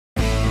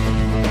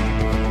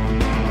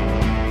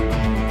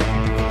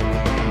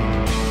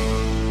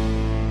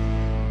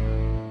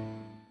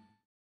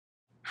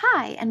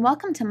Hi, and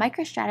welcome to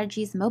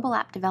MicroStrategy's Mobile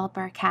App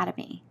Developer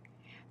Academy.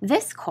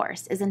 This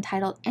course is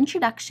entitled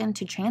Introduction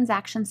to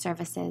Transaction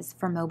Services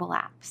for Mobile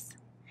Apps.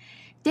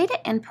 Data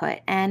input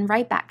and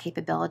write-back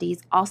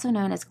capabilities, also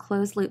known as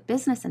closed-loop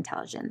business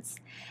intelligence,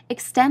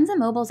 extends a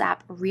mobile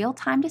app's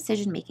real-time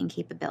decision-making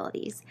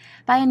capabilities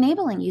by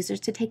enabling users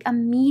to take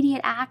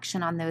immediate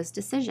action on those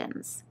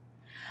decisions.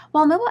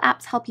 While mobile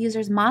apps help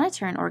users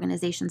monitor an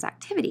organization's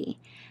activity,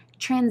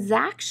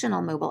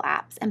 transactional mobile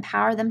apps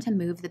empower them to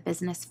move the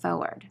business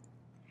forward.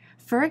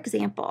 For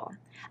example,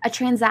 a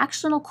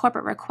transactional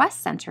corporate request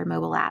center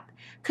mobile app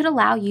could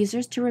allow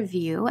users to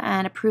review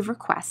and approve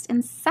requests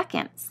in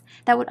seconds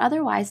that would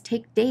otherwise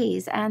take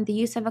days and the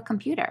use of a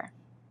computer.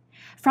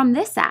 From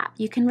this app,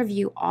 you can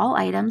review all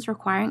items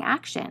requiring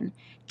action,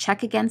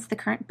 check against the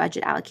current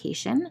budget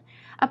allocation,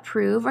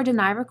 approve or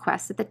deny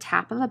requests at the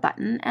tap of a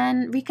button,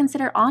 and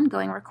reconsider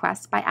ongoing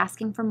requests by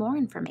asking for more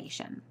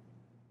information.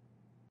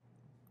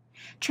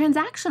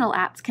 Transactional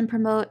apps can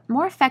promote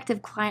more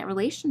effective client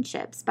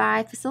relationships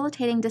by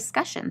facilitating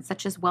discussions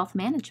such as wealth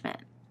management.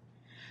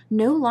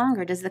 No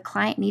longer does the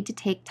client need to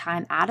take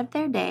time out of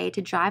their day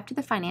to drive to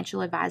the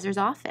financial advisor's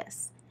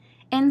office.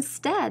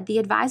 Instead, the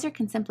advisor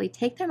can simply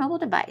take their mobile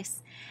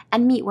device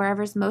and meet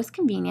wherever is most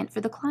convenient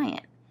for the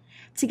client.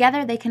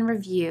 Together, they can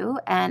review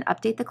and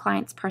update the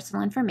client's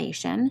personal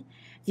information,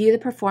 view the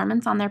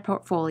performance on their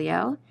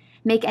portfolio,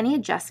 make any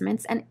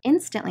adjustments, and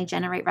instantly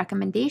generate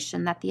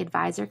recommendation that the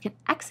advisor can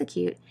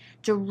execute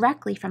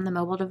directly from the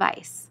mobile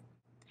device.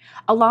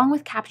 Along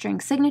with capturing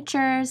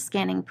signatures,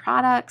 scanning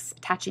products,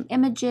 attaching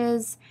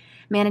images,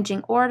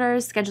 managing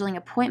orders, scheduling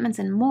appointments,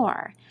 and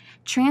more,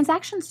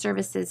 Transaction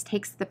Services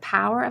takes the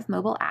power of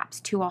mobile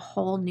apps to a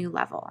whole new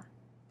level.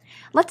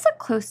 Let's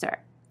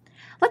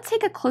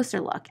take a closer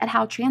look at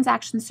how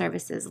Transaction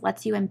Services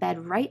lets you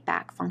embed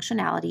write-back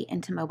functionality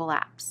into mobile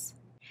apps.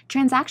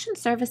 Transaction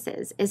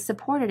Services is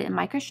supported in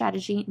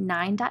MicroStrategy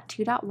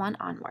 9.2.1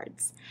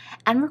 onwards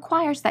and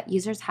requires that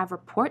users have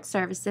Report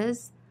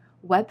Services,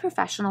 Web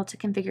Professional to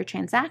configure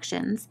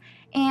transactions,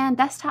 and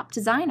Desktop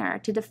Designer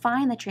to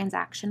define the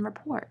transaction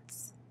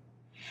reports.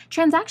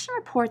 Transaction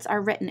reports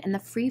are written in the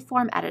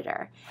free-form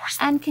editor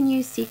and can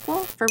use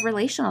SQL for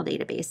relational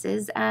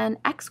databases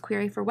and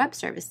XQuery for web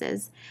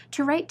services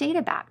to write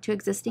data back to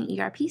existing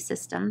ERP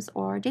systems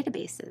or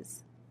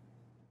databases.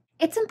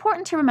 It's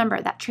important to remember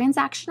that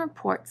transaction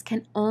reports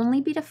can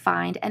only be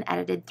defined and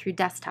edited through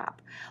desktop,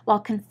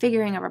 while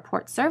configuring a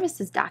report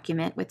services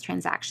document with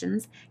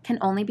transactions can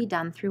only be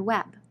done through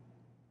web.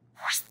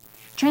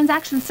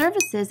 Transaction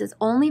Services is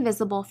only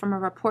visible from a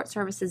report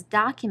services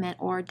document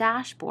or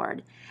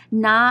dashboard,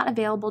 not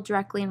available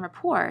directly in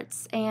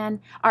reports,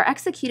 and are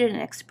executed in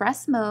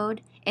express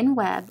mode, in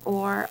web,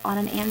 or on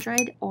an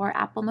Android or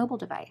Apple mobile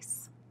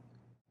device.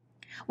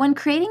 When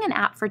creating an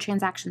app for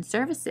Transaction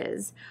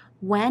Services,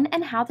 when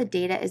and how the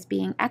data is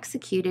being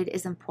executed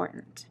is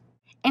important.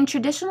 In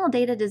traditional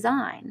data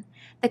design,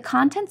 the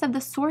contents of the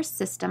source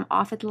system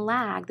often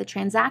lag the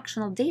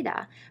transactional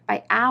data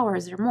by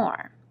hours or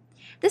more.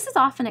 This is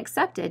often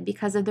accepted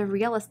because of the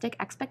realistic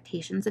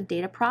expectations of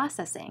data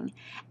processing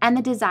and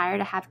the desire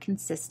to have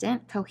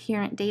consistent,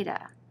 coherent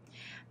data.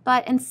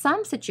 But in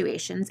some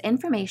situations,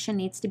 information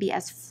needs to be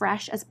as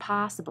fresh as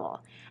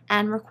possible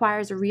and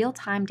requires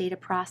real-time data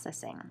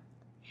processing.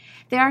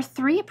 There are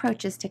three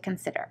approaches to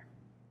consider.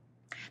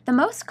 The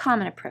most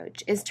common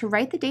approach is to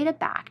write the data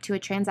back to a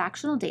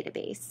transactional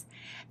database,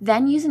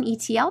 then use an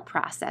ETL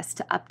process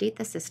to update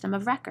the system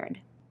of record.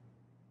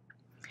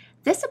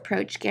 This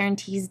approach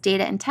guarantees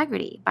data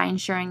integrity by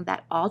ensuring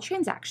that all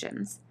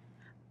transactions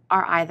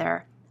are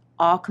either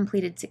all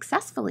completed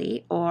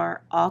successfully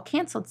or all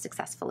canceled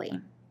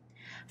successfully.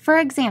 For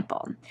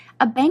example,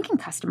 a banking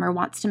customer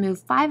wants to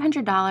move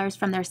 $500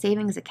 from their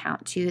savings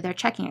account to their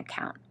checking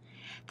account.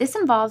 This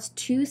involves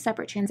two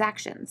separate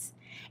transactions.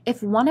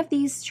 If one of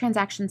these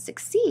transactions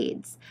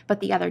succeeds, but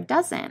the other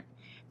doesn't,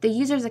 the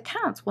user's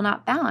accounts will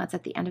not balance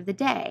at the end of the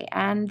day,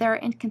 and there are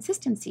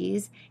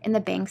inconsistencies in the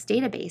bank's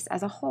database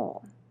as a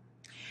whole.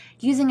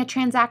 Using a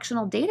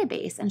transactional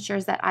database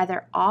ensures that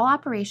either all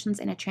operations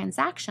in a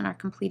transaction are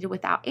completed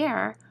without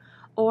error,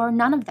 or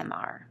none of them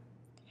are.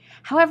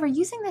 However,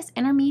 using this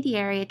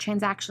intermediary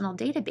transactional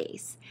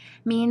database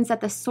means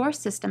that the source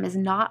system is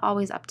not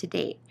always up to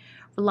date,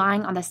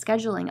 relying on the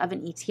scheduling of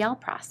an ETL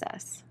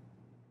process.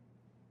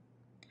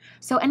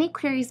 So any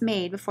queries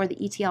made before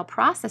the ETL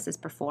process is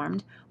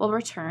performed will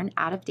return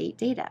out-of-date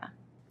data.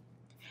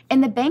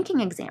 In the banking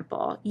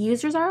example,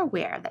 users are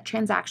aware that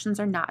transactions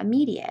are not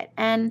immediate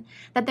and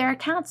that their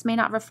accounts may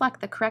not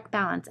reflect the correct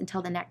balance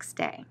until the next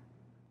day.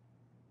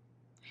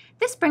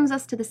 This brings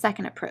us to the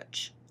second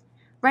approach,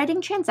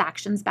 writing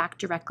transactions back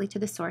directly to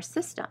the source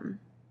system.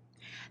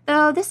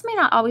 Though this may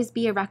not always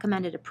be a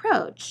recommended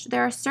approach,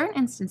 there are certain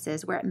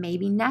instances where it may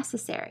be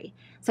necessary,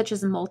 such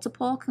as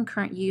multiple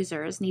concurrent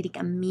users needing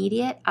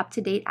immediate,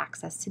 up-to-date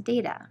access to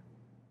data.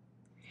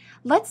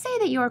 Let's say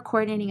that you are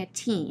coordinating a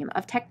team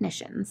of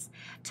technicians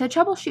to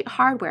troubleshoot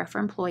hardware for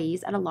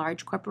employees at a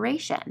large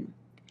corporation.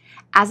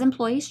 As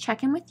employees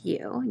check in with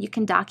you, you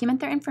can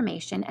document their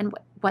information and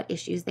what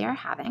issues they are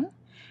having,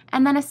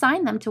 and then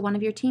assign them to one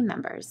of your team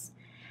members.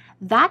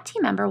 That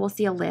team member will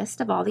see a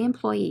list of all the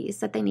employees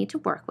that they need to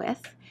work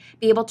with,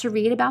 be able to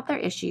read about their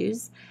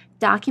issues,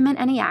 document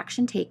any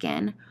action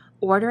taken,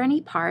 order any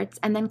parts,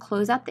 and then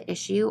close out the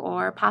issue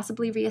or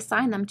possibly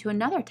reassign them to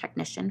another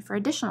technician for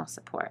additional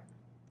support.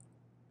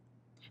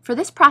 For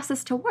this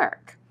process to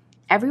work,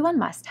 everyone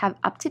must have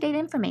up-to-date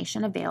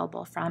information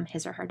available from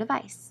his or her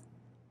device.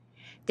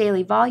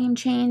 Daily volume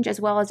change, as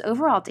well as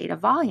overall data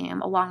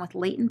volume, along with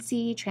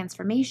latency,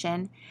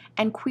 transformation,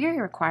 and query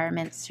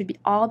requirements should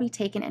all be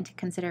taken into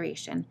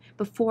consideration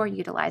before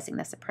utilizing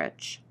this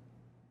approach.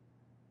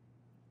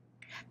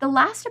 The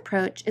last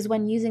approach is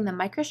when using the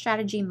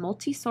MicroStrategy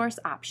multi-source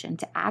option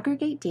to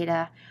aggregate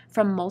data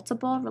from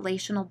multiple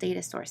relational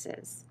data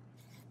sources.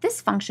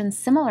 This functions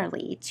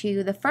similarly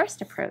to the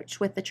first approach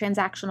with the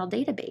transactional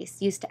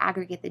database used to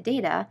aggregate the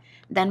data,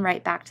 then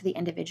write back to the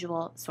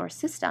individual source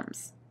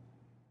systems.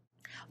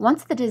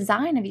 Once the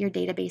design of your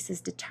database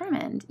is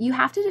determined, you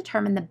have to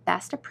determine the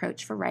best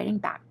approach for writing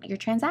back your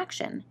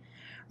transaction,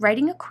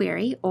 writing a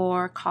query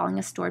or calling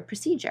a stored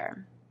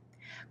procedure.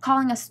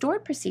 Calling a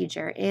stored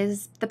procedure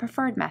is the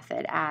preferred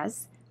method,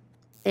 as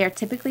they are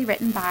typically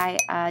written by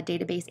a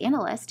database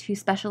analyst who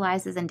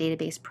specializes in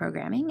database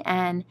programming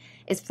and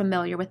is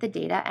familiar with the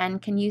data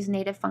and can use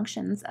native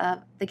functions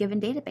of the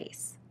given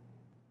database.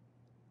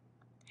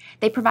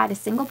 They provide a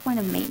single point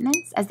of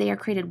maintenance as they are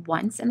created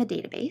once in the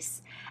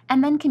database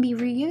and then can be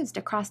reused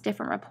across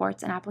different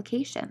reports and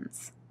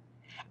applications.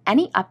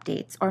 Any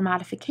updates or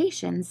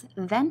modifications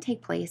then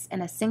take place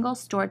in a single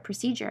stored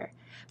procedure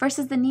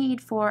versus the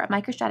need for a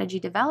MicroStrategy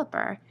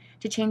developer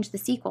to change the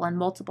SQL in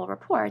multiple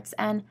reports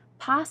and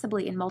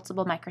possibly in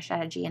multiple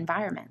MicroStrategy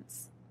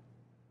environments.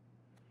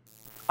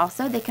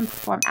 Also, they can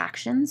perform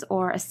actions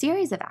or a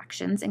series of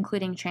actions,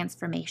 including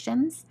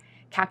transformations,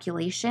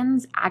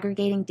 calculations,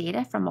 aggregating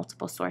data from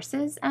multiple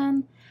sources,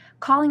 and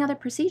calling other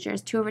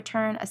procedures to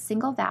return a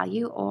single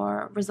value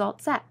or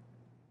result set.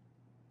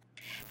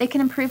 They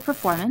can improve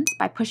performance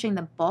by pushing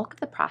the bulk of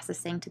the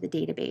processing to the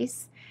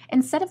database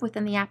instead of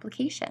within the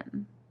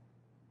application.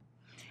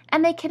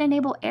 And they can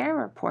enable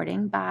error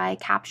reporting by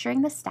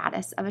capturing the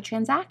status of a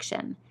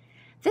transaction.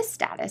 This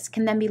status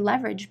can then be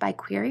leveraged by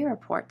query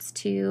reports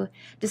to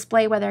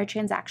display whether a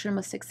transaction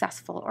was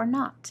successful or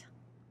not.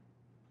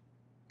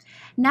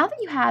 Now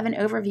that you have an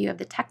overview of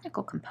the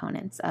technical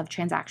components of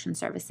transaction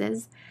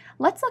services,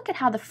 let's look at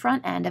how the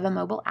front end of a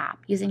mobile app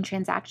using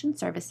transaction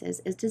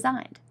services is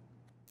designed.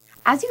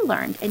 As you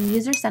learned in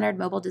user-centered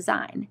mobile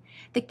design,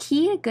 the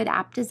key to good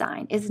app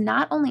design is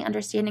not only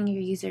understanding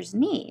your user's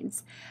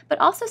needs, but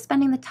also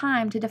spending the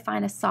time to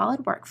define a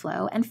solid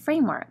workflow and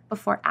framework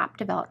before app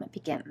development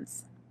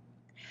begins.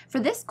 For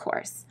this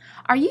course,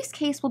 our use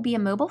case will be a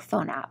mobile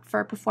phone app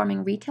for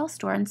performing retail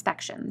store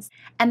inspections,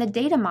 and the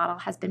data model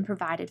has been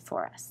provided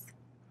for us.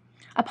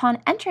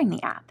 Upon entering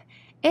the app,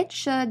 it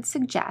should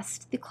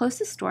suggest the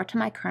closest store to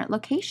my current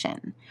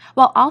location,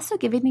 while also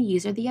giving the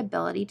user the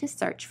ability to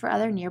search for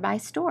other nearby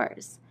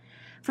stores.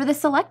 For the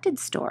selected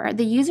store,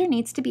 the user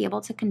needs to be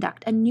able to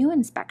conduct a new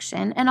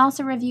inspection and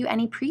also review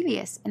any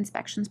previous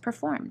inspections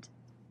performed.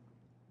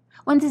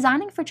 When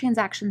designing for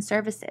transaction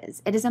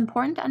services, it is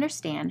important to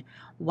understand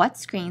what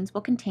screens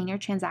will contain your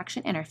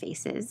transaction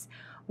interfaces,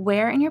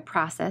 where in your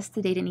process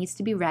the data needs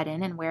to be read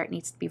in and where it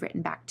needs to be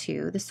written back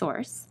to the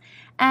source,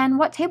 and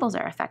what tables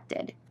are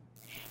affected.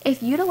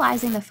 If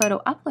utilizing the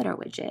photo uploader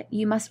widget,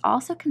 you must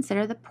also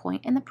consider the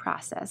point in the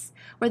process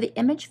where the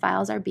image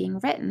files are being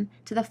written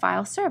to the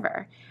file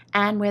server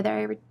and where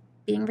they're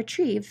being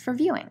retrieved for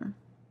viewing.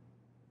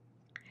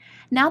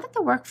 Now that the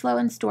workflow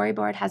and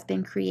storyboard has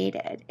been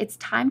created, it's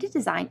time to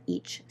design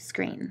each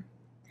screen.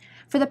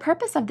 For the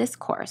purpose of this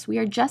course, we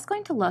are just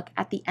going to look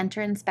at the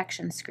Enter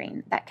Inspection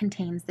screen that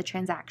contains the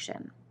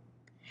transaction.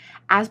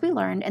 As we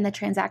learned in the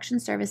Transaction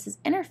Services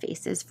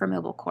Interfaces for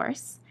Mobile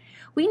course,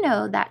 we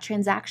know that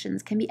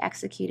transactions can be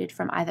executed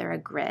from either a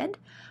grid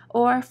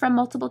or from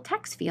multiple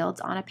text fields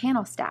on a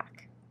panel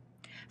stack.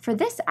 For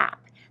this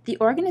app, the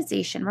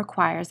organization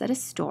requires that a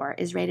store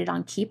is rated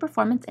on key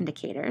performance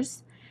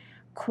indicators,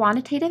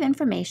 quantitative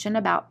information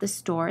about the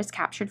store is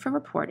captured for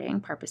reporting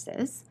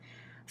purposes,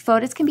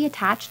 photos can be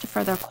attached to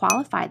further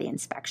qualify the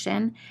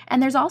inspection,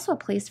 and there's also a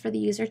place for the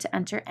user to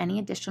enter any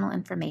additional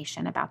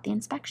information about the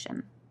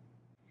inspection.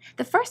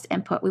 The first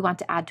input we want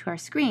to add to our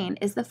screen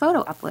is the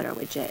photo uploader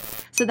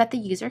widget so that the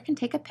user can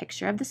take a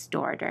picture of the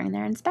store during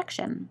their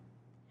inspection.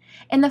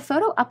 In the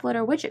photo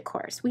uploader widget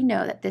course, we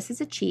know that this is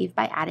achieved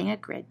by adding a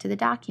grid to the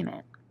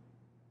document.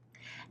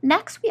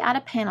 Next, we add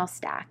a panel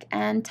stack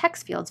and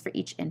text fields for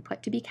each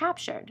input to be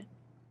captured.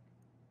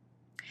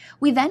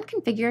 We then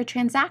configure a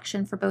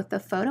transaction for both the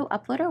photo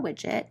uploader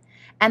widget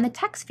and the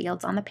text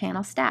fields on the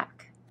panel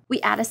stack.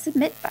 We add a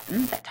submit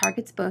button that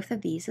targets both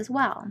of these as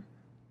well.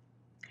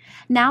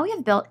 Now we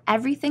have built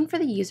everything for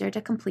the user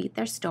to complete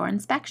their store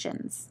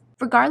inspections.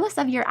 Regardless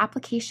of your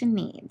application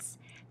needs,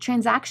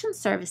 Transaction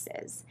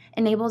Services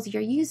enables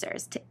your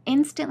users to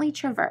instantly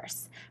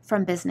traverse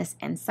from business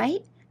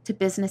insight to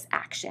business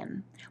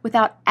action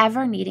without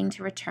ever needing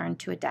to return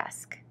to a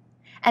desk.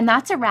 And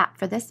that's a wrap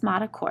for this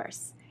MATA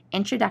course,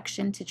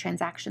 Introduction to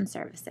Transaction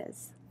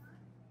Services.